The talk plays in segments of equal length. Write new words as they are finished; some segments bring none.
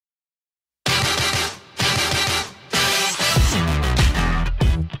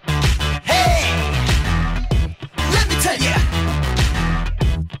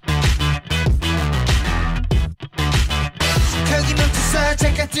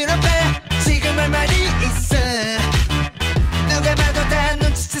눈 앞에 지금 할 말이 있어. 누가 봐도 다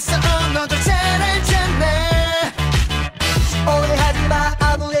눈치챘어. 너도 잘 알잖아. 오해하지마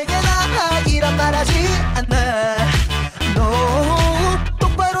아무에게나 이런 말하지 않아. 너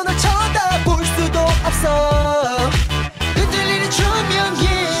똑바로 날 쳐다볼 수도 없어. 흔들리는 조명이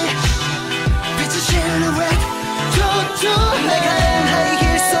빛의 실루엣 툭툭 내가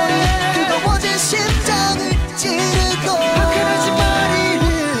하이힐 소리 뜨거워진 심장을 찌르고 화끈하지 머리를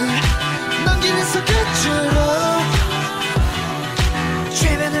넘기는 손끝으로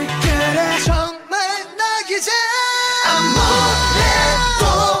최면을 끌어 정말 나 이제 아무래도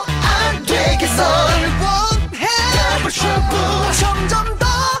안 되겠어. 널 원해 Double trouble 점점 더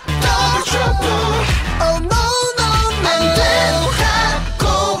Double trouble Oh no no no 안 된다고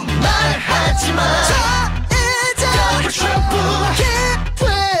말하지마. 자 이제 Double trouble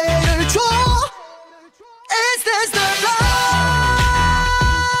기회를 줘. Is this the love?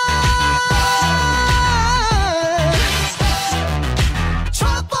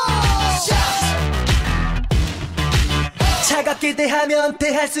 Trouble 차갑게 대하면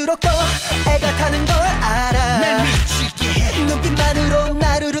대할수록 더 애가 타는 걸 알아. 날 미치게 해 눈빛만으로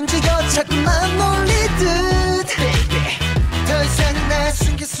나를 움직여 자꾸만 놀리듯 baby. 더 이상은 나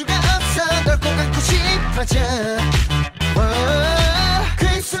숨길 수가 없어. 널 꼭 안고 싶어져. 그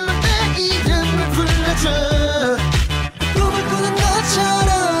입술로 내 이름을 불러줘. 꿈을 꾸는 것처럼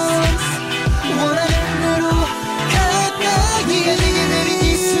원하는 대로 가까이 네가 내게 내린 이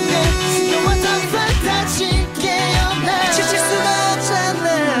순간 숨겨왔던 판타지 깨어나. 지칠 수가 없잖아.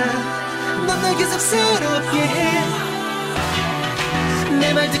 넌 날 계속 새롭게 해.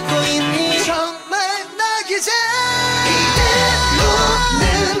 내 말 듣고 있니? 정말 나 이제 이대로는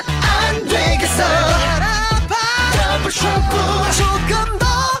안 되겠어. 바라봐 Double trouble 조금 더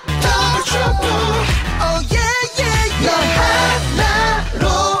Double trouble Oh yeah yeah 너 yeah 하나로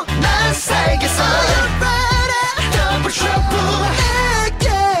난 살겠어. You're ready Double trouble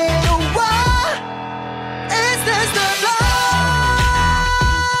내게로 와. Is this the love?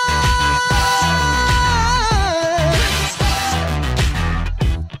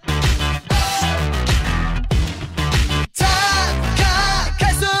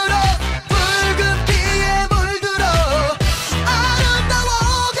 다가갈수록 붉은 피에 물들어 아름다워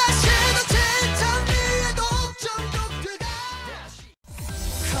가시는 진천 위에도 정독되다.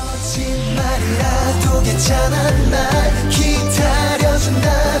 거짓말이라도 괜찮아. 날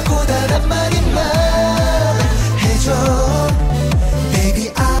기다려준다고 단 한마디만 해줘. Baby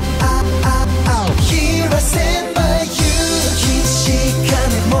Here I stand by you. 긴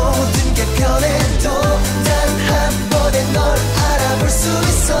시간에 모든 게 변해도 단 한 번에 널 알아볼 수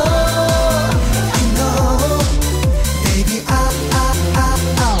있어. I know Baby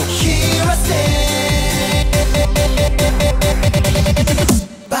Here I stand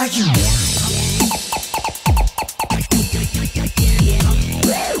by you.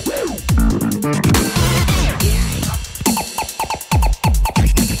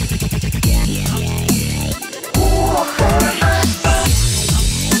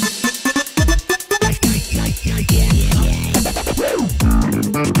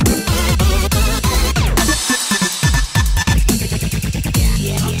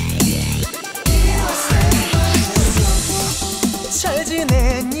 잘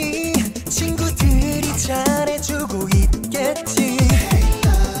지내니? 친구들이 잘해주고 있겠지.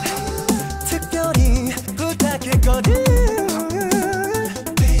 특별히 부탁했거든.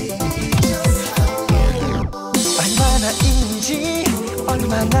 얼마나인지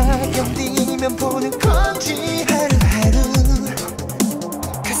얼마나 견디면 보는 건지 하루하루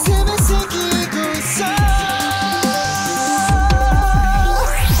가슴에 새기고 있어.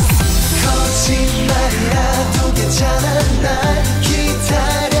 거짓말이라도 괜찮아. 날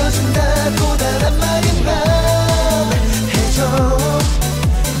기다려준다고 단 한마디만 해줘.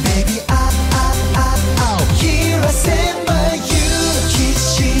 Baby Here I stand by you. 긴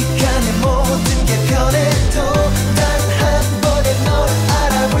시간에 모든 게 변해도 단 한 번에 널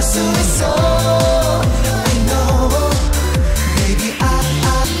알아볼 수 있어. I know Baby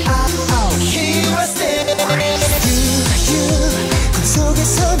Here I stand. You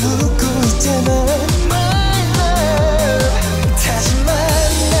꿈속에서 묻고 있잖아. My love 다시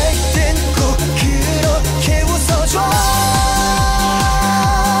만날 땐 꼭 그렇게 웃어줘.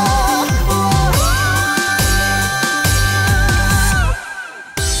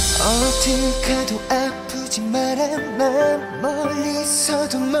 어딜 가도 아프지 마라. 난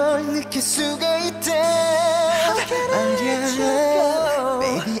멀리서도 널 느낄 수가 있대.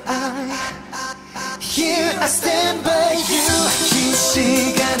 Baby Here I stand by you. 긴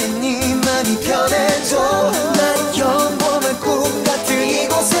시간에 네 맘이 변해도 난 영원한 꿈 같은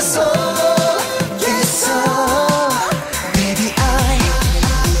이곳에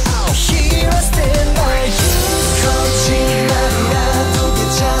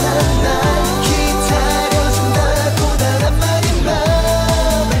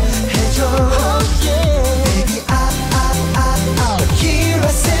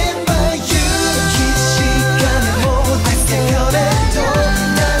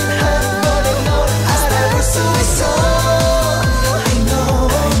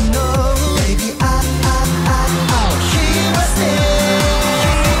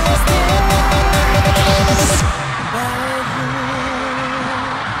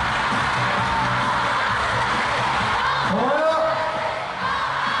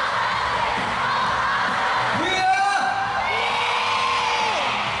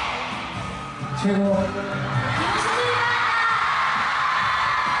최고.